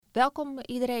Welkom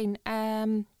iedereen.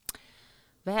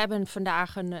 We hebben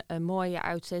vandaag een mooie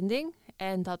uitzending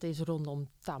en dat is rondom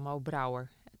Tammo Brouwer.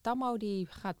 Tammo die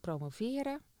gaat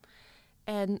promoveren.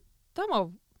 En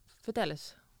Tammo, vertel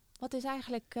eens, wat is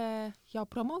eigenlijk jouw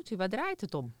promotie? Waar draait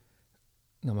het om?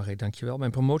 Nou Marie, dankjewel.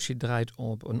 Mijn promotie draait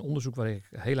op een onderzoek waar ik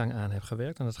heel lang aan heb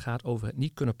gewerkt. En dat gaat over het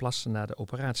niet kunnen plassen na de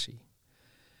operatie.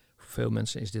 Voor veel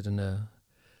mensen is dit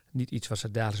niet iets wat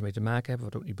ze dagelijks mee te maken hebben,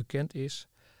 wat ook niet bekend is.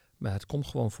 Maar het komt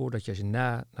gewoon voor dat je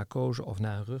na narcose of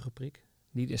na een ruggenprik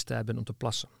niet in staat bent om te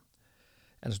plassen.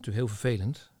 En dat is natuurlijk heel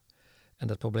vervelend. En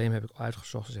dat probleem heb ik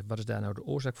uitgezocht. Gezegd, wat is daar nou de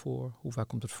oorzaak voor? Hoe vaak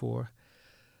komt het voor?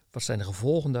 Wat zijn de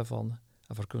gevolgen daarvan?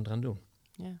 En wat kunnen we eraan doen?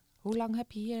 Ja. Hoe lang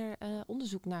heb je hier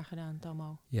onderzoek naar gedaan,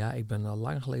 Tammo? Ja, ik ben al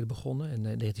lang geleden begonnen. In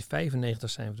 1995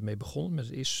 zijn we ermee begonnen met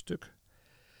het eerste stuk.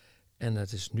 En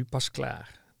het is nu pas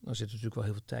klaar. Er zit natuurlijk wel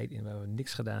heel veel tijd in waar we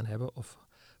niks gedaan hebben. Of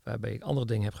waarbij ik andere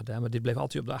dingen heb gedaan. Maar dit bleef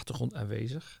altijd op de achtergrond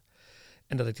aanwezig.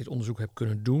 En dat ik dit onderzoek heb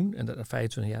kunnen doen. En dat na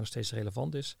 25 jaar nog steeds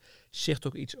relevant is. Zegt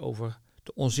ook iets over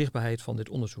de onzichtbaarheid van dit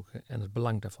onderzoek. En het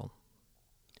belang daarvan.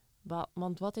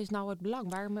 Want wat is nou het belang?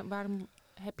 Waarom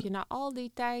heb je na al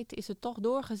die tijd, is het toch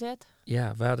doorgezet?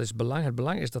 Ja, waar is het belang? Het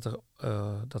belang is dat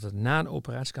het na een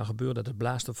operatie kan gebeuren dat de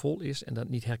blaas te vol is en dat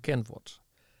niet herkend wordt.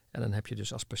 En dan heb je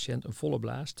dus als patiënt een volle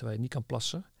blaas, terwijl je niet kan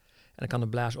plassen. En dan kan de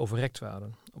blaas overrekt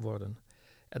worden.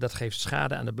 En dat geeft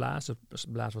schade aan de blaas. De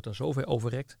blaas wordt dan zover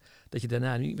overrekt dat je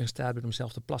daarna niet meer in staat bent om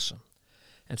zelf te plassen.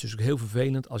 En het is dus ook heel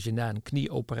vervelend als je na een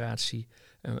knieoperatie,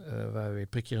 waar je een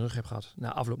prikje in de rug hebt gehad,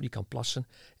 na afloop niet kan plassen.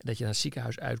 En dat je naar het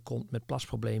ziekenhuis uitkomt met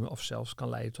plasproblemen of zelfs kan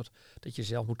leiden tot dat je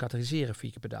zelf moet katheteriseren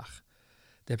 4 keer per dag. Daar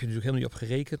heb je natuurlijk helemaal niet op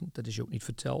gerekend. Dat is je ook niet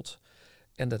verteld.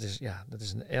 En dat is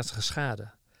een ernstige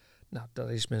schade. Nou,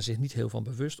 daar is men zich niet heel van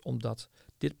bewust, omdat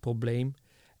dit probleem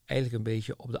eigenlijk een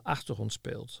beetje op de achtergrond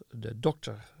speelt. De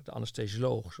dokter, de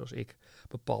anesthesioloog, zoals ik,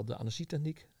 bepaalt de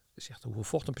anesthesietechniek. Zegt hoeveel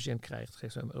vocht een patiënt krijgt,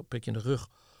 geeft een prikje in de rug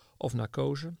of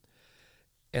narcose.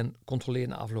 En controleert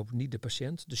na afloop niet de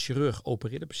patiënt. De chirurg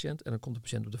opereert de patiënt en dan komt de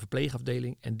patiënt op de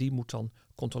verpleegafdeling en die moet dan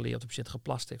controleren of de patiënt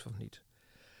geplast heeft of niet.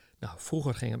 Nou,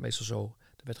 vroeger ging het meestal zo,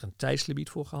 er werd er een tijdslimiet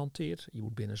voor gehanteerd. Je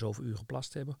moet binnen zoveel uur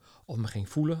geplast hebben. Of men ging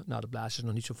voelen, nou de blaas is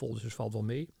nog niet zo vol, dus het valt wel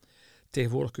mee.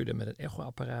 Tegenwoordig kun je dat met een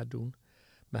echoapparaat doen.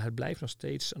 Maar het blijft nog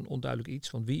steeds een onduidelijk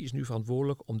iets, want wie is nu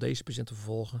verantwoordelijk om deze patiënt te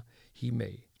vervolgen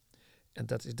hiermee? En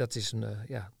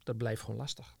dat blijft gewoon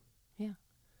lastig. Ja.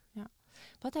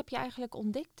 Wat heb je eigenlijk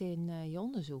ontdekt in je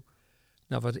onderzoek?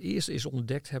 Nou, wat eerst is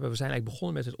ontdekt hebben, we zijn eigenlijk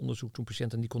begonnen met het onderzoek toen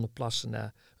patiënten niet konden plassen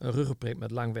na een ruggenprik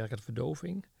met langwerkende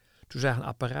verdoving. Toen zagen een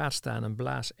apparaat staan, een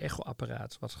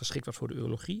blaas-echoapparaat, wat geschikt was voor de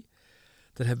urologie.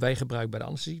 Dat hebben wij gebruikt bij de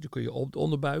anesthesie. Dan kun je op de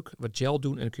onderbuik wat gel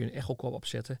doen en dan kun je een echokop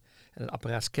opzetten. En het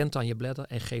apparaat scant dan je bladder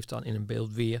en geeft dan in een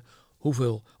beeld weer of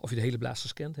je de hele blaas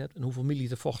gescand hebt en hoeveel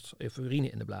milliliter vocht of urine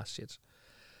in de blaas zit.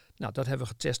 Nou, dat hebben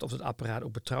we getest of het apparaat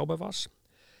ook betrouwbaar was.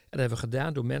 En dat hebben we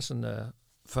gedaan door mensen,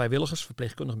 vrijwilligers,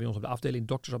 verpleegkundigen bij ons op de afdeling,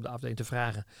 dokters op de afdeling te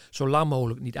vragen zo lang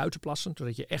mogelijk niet uit te plassen,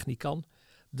 zodat je echt niet kan.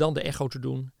 Dan de echo te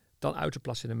doen, dan uit te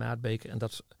plassen in de maatbeker. En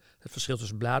dat het verschil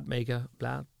tussen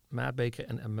maatbeker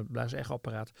en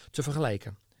blaas-echoapparaat te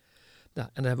vergelijken. Nou,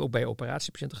 en dat hebben we ook bij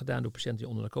operatiepatiënten gedaan, door patiënten die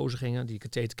onder narcose gingen, die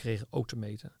katheter kregen, ook te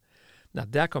meten. Nou,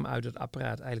 daar kwam uit dat het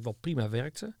apparaat eigenlijk wel prima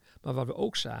werkte. Maar wat we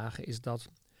ook zagen is dat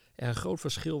er een groot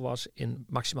verschil was in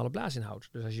maximale blaasinhoud.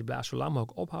 Dus als je blaas zo lang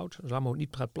mogelijk ophoudt, zo lang mogelijk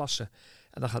niet gaat plassen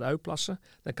en dan gaat uitplassen,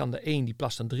 dan kan de een die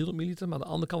plast dan 300 milliliter, maar de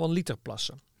ander kan wel een liter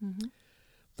plassen. Mm-hmm.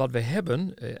 Wat we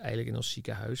hebben eigenlijk in ons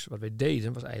ziekenhuis, wat wij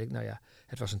deden, was eigenlijk,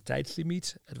 het was een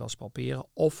tijdslimiet, het was palperen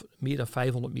of meer dan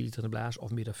 500 milliliter in de blaas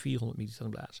of meer dan 400 milliliter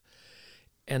in de blaas.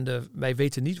 En wij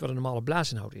weten niet wat een normale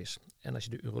blaasinhoud is. En als je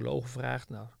de urologen vraagt,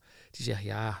 die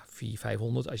zeggen 400,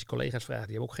 500. Als je collega's vraagt,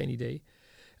 die hebben ook geen idee.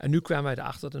 En nu kwamen wij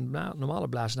erachter dat een normale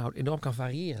blaasinhoud enorm kan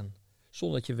variëren.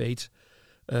 Zonder dat je weet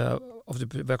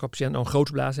welke patiënt nou een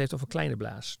grote blaas heeft of een kleine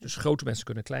blaas. Dus grote mensen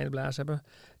kunnen een kleine blaas hebben.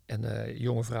 En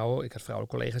jonge vrouwen, ik had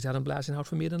vrouwelijke collega's, die hadden een blaasinhoud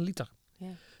van meer dan een liter.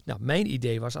 Ja. Nou, mijn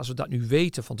idee was, als we dat nu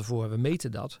weten van tevoren, we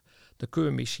meten dat, dan kun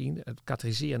je misschien het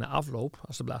katheteriseren na afloop,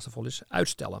 als de blaas er vol is,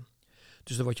 uitstellen.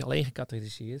 Dus dan word je alleen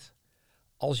gekatheteriseerd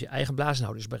als je eigen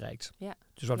blaasinhoud is bereikt. Ja,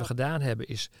 dus wat we gedaan hebben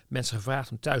is mensen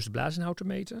gevraagd om thuis de blaasinhoud te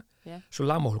meten. Ja. Zo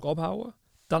lang mogelijk ophouden.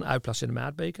 Dan uitplassen in de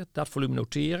maatbeker. Dat volume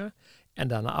noteren. En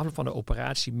dan na afloop van de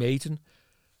operatie meten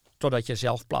totdat je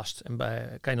zelf plast. En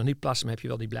kan je nog niet plassen, maar heb je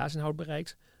wel die blaasinhoud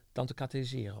bereikt. Dan te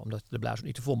katheteriseren, omdat de blaas ook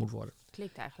niet te vol moet worden.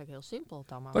 Klinkt eigenlijk heel simpel,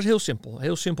 Tammo. Het was heel simpel.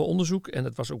 Heel simpel onderzoek. En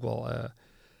het was ook wel...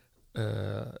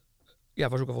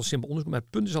 was ook wel simpel onderzoek. Maar het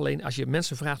punt is alleen, als je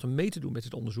mensen vraagt om mee te doen met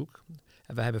dit onderzoek.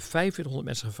 En we hebben 4500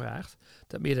 mensen gevraagd.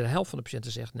 Dat meer dan de helft van de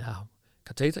patiënten zegt,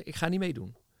 katheter, ik ga niet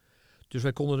meedoen. Dus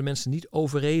wij konden de mensen niet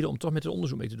overreden om toch met het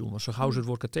onderzoek mee te doen. Want zo gauw ze het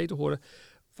woord katheter hoorden,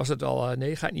 was het al,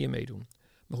 nee, ga ik niet in meedoen.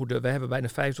 Maar goed, wij hebben bijna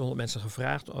 500 mensen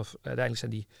gevraagd. Of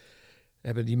uiteindelijk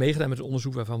hebben die meegedaan met het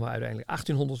onderzoek waarvan we uiteindelijk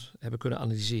 1800 hebben kunnen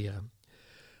analyseren.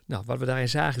 Nou, wat we daarin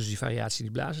zagen is dus die variatie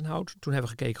in die blaasinhoud. Toen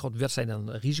hebben we gekeken, wat zijn dan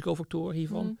de risicofactoren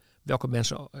hiervan? Welke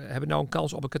mensen hebben nou een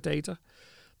kans op een katheter?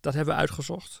 Dat hebben we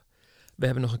uitgezocht. We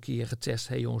hebben nog een keer getest,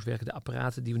 jongens, werken de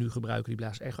apparaten die we nu gebruiken, die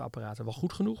blaas-echo-apparaten, wel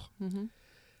goed genoeg?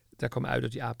 Daar kwam uit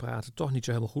dat die apparaten toch niet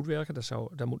zo helemaal goed werken.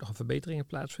 Daar moet nog een verbetering in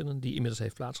plaatsvinden, die inmiddels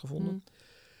heeft plaatsgevonden.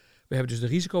 We hebben dus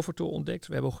de risicofactoren ontdekt.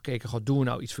 We hebben ook gekeken, doen we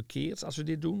nou iets verkeerds als we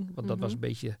dit doen? Want dat was een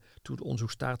beetje, toen het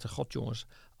onderzoek startte, jongens,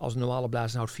 als een normale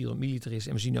blaasinhoud 400 milliliter is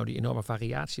en we zien nou die enorme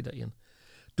variatie daarin,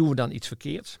 doen we dan iets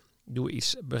verkeerds?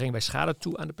 Brengen wij schade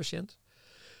toe aan de patiënt?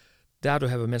 Daardoor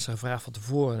hebben we mensen gevraagd van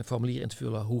tevoren een formulier in te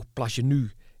vullen, hoe plas je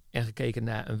nu? En gekeken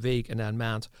na een week en na een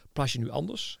maand, plas je nu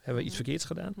anders? Hebben we iets verkeerds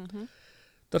gedaan?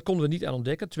 Dat konden we niet aan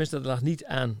ontdekken. Tenminste, dat lag niet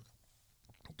aan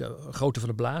de grootte van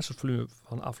de blaas, het volume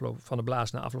van de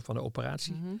blaas na afloop van de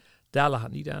operatie. Daar lag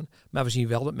het niet aan. Maar we zien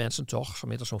wel dat mensen toch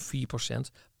zo'n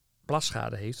 4%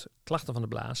 plasschade heeft, klachten van de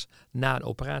blaas, na een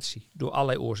operatie, door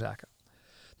allerlei oorzaken.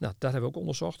 Nou, dat hebben we ook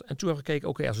onderzocht. En toen hebben we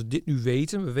gekeken, als we dit nu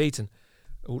weten, we weten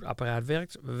hoe het apparaat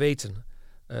werkt, we weten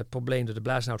het probleem dat de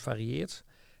blaasinhoud varieert.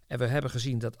 En we hebben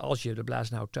gezien dat als je de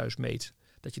blaasinhoud thuis meet,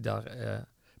 dat je daar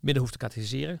minder hoeft te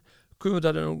katheteriseren. Kunnen we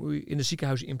dat dan ook in de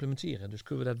ziekenhuizen implementeren? Dus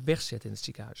kunnen we dat wegzetten in het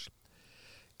ziekenhuis?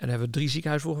 En daar hebben we 3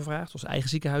 ziekenhuizen voor gevraagd. Ons eigen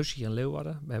ziekenhuis hier in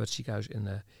Leeuwarden. We hebben het ziekenhuis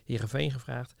in Heerenveen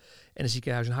gevraagd. En een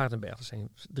ziekenhuis in Hardenberg. Dat zijn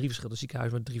 3 verschillende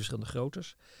ziekenhuizen met 3 verschillende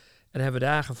groottes. En dan hebben we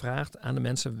daar gevraagd aan de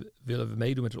mensen, willen we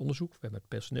meedoen met het onderzoek? We hebben het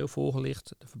personeel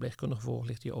voorgelicht, de verpleegkundigen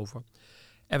voorgelicht hierover. En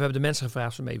we hebben de mensen gevraagd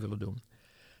of ze mee willen doen.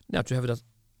 Nou, toen hebben we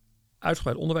dat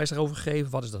uitgebreid onderwijs daarover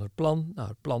gegeven. Wat is dan het plan? Nou,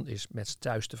 het plan is met ze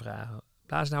thuis te vragen,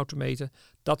 blaasinhoud te meten,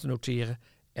 dat te noteren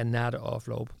en na de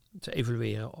afloop te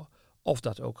evalueren of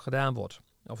dat ook gedaan wordt.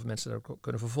 Of we mensen dat ook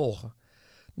kunnen vervolgen.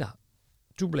 Nou,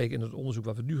 toen bleek in het onderzoek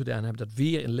wat we nu gedaan hebben, dat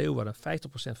weer in Leeuwarden 50%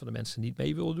 van de mensen niet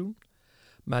mee wilden doen.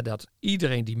 Maar dat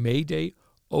iedereen die meedeed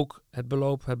ook het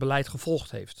beleid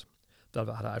gevolgd heeft. Dat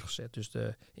we hadden uitgezet. Dus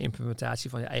de implementatie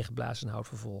van je eigen blaasinhoud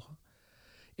vervolgen.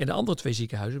 In de andere 2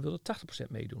 ziekenhuizen wilden 80%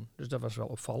 meedoen. Dus dat was wel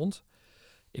opvallend.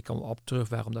 Ik kom op terug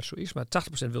waarom dat zo is. Maar 80%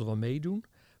 wilden wel meedoen.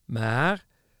 Maar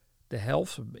de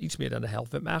helft, iets meer dan de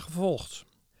helft, werd maar gevolgd.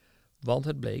 Want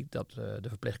het bleek dat de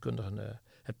verpleegkundigen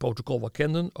het protocol wel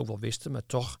kenden, ook wel wisten, maar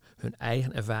toch hun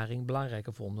eigen ervaring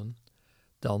belangrijker vonden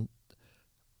dan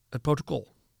het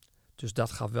protocol. Dus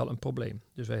dat gaf wel een probleem.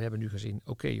 Dus wij hebben nu gezien,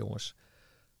 oké, jongens,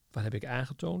 wat heb ik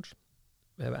aangetoond?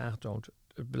 We hebben aangetoond,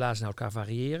 het blaasinhoud kan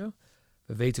variëren.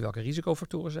 We weten welke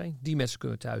risicofactoren zijn. Die mensen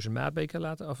kunnen thuis een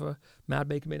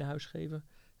maatbeker mee naar huis geven.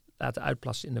 Laten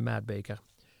uitplassen in de maatbeker.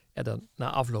 En dan na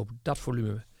afloop dat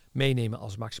volume meenemen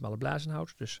als maximale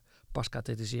blaasinhoud. Dus pas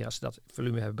katheteriseren als ze dat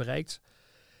volume hebben bereikt.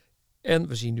 En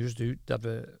we zien dus nu dat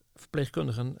we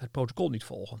verpleegkundigen het protocol niet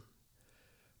volgen.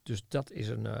 Dus dat is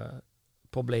een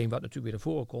probleem wat natuurlijk weer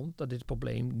naar voren komt. Dat dit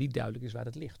probleem niet duidelijk is waar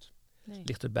het ligt. Nee.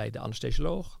 Ligt het bij de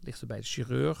anesthesioloog? Ligt het bij de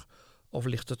chirurg? Of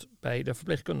ligt het bij de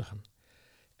verpleegkundigen?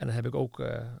 En dan heb ik ook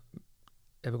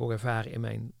ervaren in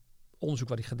mijn onderzoek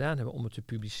wat ik gedaan heb om het te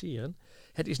publiceren.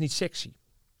 Het is niet sexy.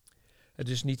 Het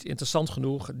is niet interessant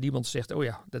genoeg. Niemand zegt, oh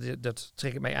ja, dat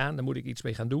trek ik mij aan, daar moet ik iets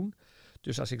mee gaan doen.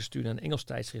 Dus als ik stuur naar een Engels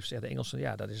tijdschrift, zeggen de Engelsen,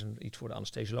 ja, dat is iets voor de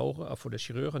anesthesiologen, of voor de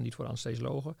chirurgen, niet voor de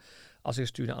anesthesiologen. Als ik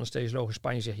stuur naar anesthesiologen in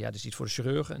Spanje, zeg ja, dat is iets voor de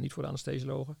chirurgen en niet voor de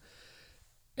anesthesiologen.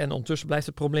 En ondertussen blijft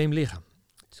het probleem liggen.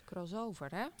 Het is crossover,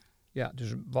 hè? Ja,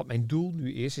 dus wat mijn doel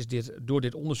nu is door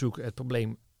dit onderzoek het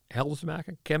probleem helder te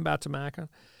maken, kenbaar te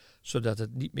maken, zodat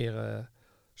het niet meer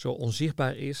zo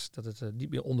onzichtbaar is, dat het niet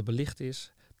meer onderbelicht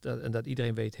is, en dat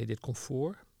iedereen weet, hey, dit komt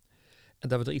voor, en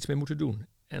dat we er iets mee moeten doen.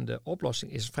 En de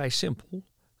oplossing is vrij simpel,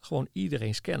 gewoon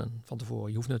iedereen scannen van tevoren.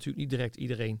 Je hoeft natuurlijk niet direct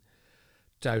iedereen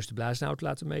thuis de blaasinhoud te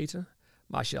laten meten,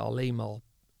 maar als je alleen maar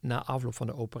na afloop van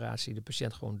de operatie de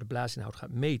patiënt gewoon de blaasinhoud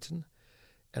gaat meten,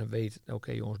 en weet,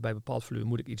 oké, jongens, bij bepaald volume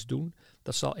moet ik iets doen,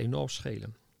 dat zal enorm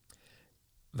schelen.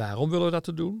 Waarom willen we dat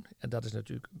te doen? En dat is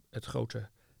natuurlijk het grote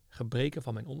gebreken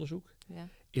van mijn onderzoek,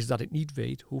 is dat ik niet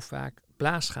weet hoe vaak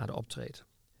blaasschade optreedt.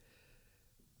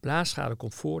 Blaasschade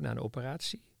komt voor na een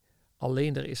operatie,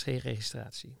 alleen er is geen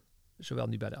registratie. Zowel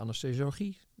niet bij de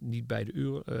anesthesiologie, niet bij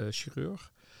de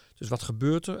chirurg. Dus wat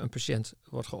gebeurt er? Een patiënt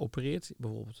wordt geopereerd,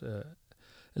 bijvoorbeeld een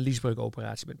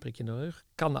liesbreukoperatie met een prikje in de rug,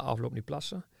 kan na afloop niet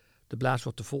plassen. De blaas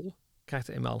wordt te vol, krijgt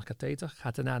eenmaal een katheter,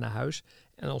 gaat daarna naar huis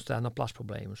en dan ontstaan dan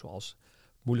plasproblemen zoals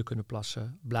moeilijk kunnen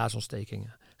plassen,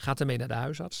 blaasontstekingen. Gaat ermee naar de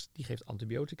huisarts, die geeft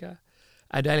antibiotica.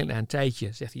 Uiteindelijk na een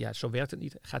tijdje zegt hij, ja, zo werkt het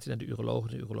niet. Gaat hij naar de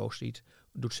uroloog ziet,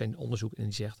 doet zijn onderzoek en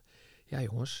die zegt, ja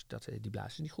jongens, die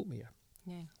blaas is niet goed meer.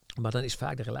 Nee. Maar dan is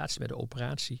vaak de relatie met de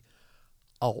operatie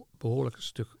al behoorlijk een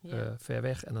stuk ver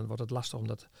weg. En dan wordt het lastig om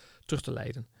dat terug te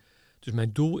leiden. Dus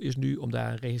mijn doel is nu om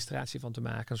daar een registratie van te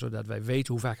maken. Zodat wij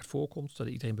weten hoe vaak het voorkomt.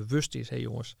 Zodat iedereen bewust is. Hé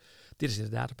jongens, dit is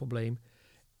inderdaad een probleem.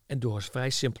 En door een vrij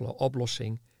simpele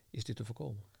oplossing is dit te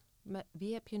voorkomen. Maar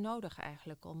wie heb je nodig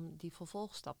eigenlijk om die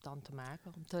vervolgstap dan te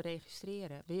maken? Om te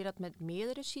registreren? Wil je dat met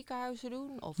meerdere ziekenhuizen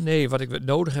doen? Of? Nee, wat ik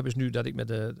nodig heb is nu dat ik met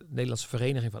de Nederlandse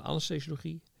Vereniging van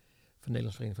Anesthesiologie, van de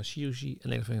Nederlandse Vereniging van Chirurgie en de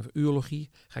Nederlandse Vereniging van Urologie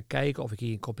ga kijken of ik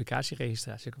hier een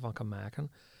complicatieregistratie van kan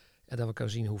maken. En dat we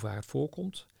kunnen zien hoe vaak het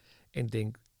voorkomt. En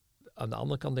denk, aan de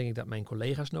andere kant denk ik dat mijn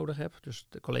collega's nodig heb. Dus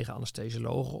de collega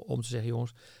anesthesiologen om te zeggen,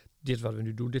 jongens, dit wat we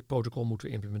nu doen, dit protocol moeten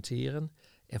we implementeren.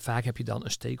 En vaak heb je dan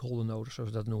een stakeholder nodig, zoals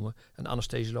we dat noemen. Een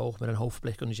anesthesioloog met een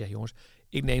hoofdverpleegkundige die zegt, jongens,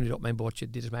 ik neem dit op mijn bordje,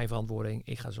 dit is mijn verantwoording.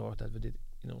 Ik ga zorgen dat we dit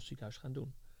in ons ziekenhuis gaan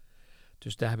doen.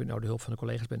 Dus daar heb ik nou de hulp van de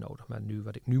collega's bij nodig. Maar nu,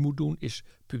 wat ik nu moet doen, is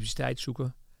publiciteit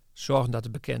zoeken. Zorgen dat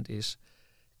het bekend is.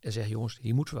 En zeggen, jongens,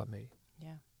 hier moeten we wat mee.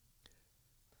 Ja.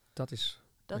 Dat is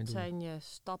Dat zijn je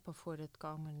stappen voor de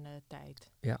komende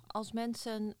tijd. Ja. Als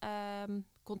mensen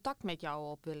contact met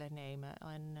jou op willen nemen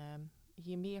en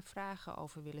hier meer vragen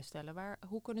over willen stellen,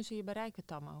 hoe kunnen ze je bereiken,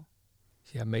 Tammo?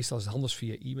 Ja, meestal is het handig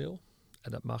via e-mail.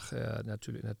 En dat mag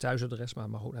natuurlijk naar het thuisadres, maar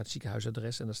mag ook naar het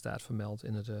ziekenhuisadres. En dat staat vermeld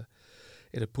in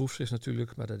het proefschrift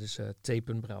natuurlijk. Maar dat is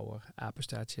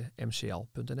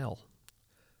t.brouwer@mcl.nl.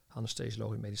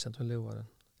 Anesthesioloog in Medisch Centrum Leeuwarden.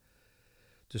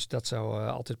 Dus dat zou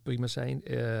altijd prima zijn.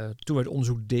 Toen we het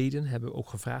onderzoek deden, hebben we ook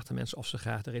gevraagd aan mensen of ze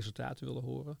graag de resultaten willen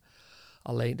horen.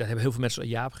 Alleen, daar hebben heel veel mensen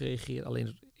ja op gereageerd. Alleen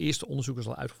het eerste onderzoek is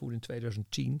al uitgevoerd in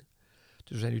 2010.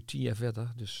 Dus we zijn nu 10 jaar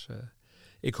verder. Dus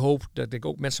ik hoop dat ik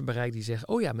ook mensen bereik die zeggen,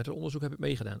 oh ja, met het onderzoek heb ik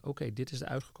meegedaan. Oké, dit is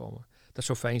eruit gekomen. Dat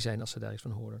zou fijn zijn als ze daar iets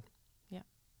van horen. Ja,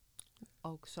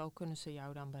 ook zo kunnen ze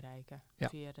jou dan bereiken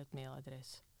via het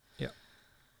mailadres. Ja.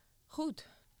 Goed,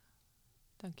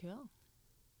 dankjewel.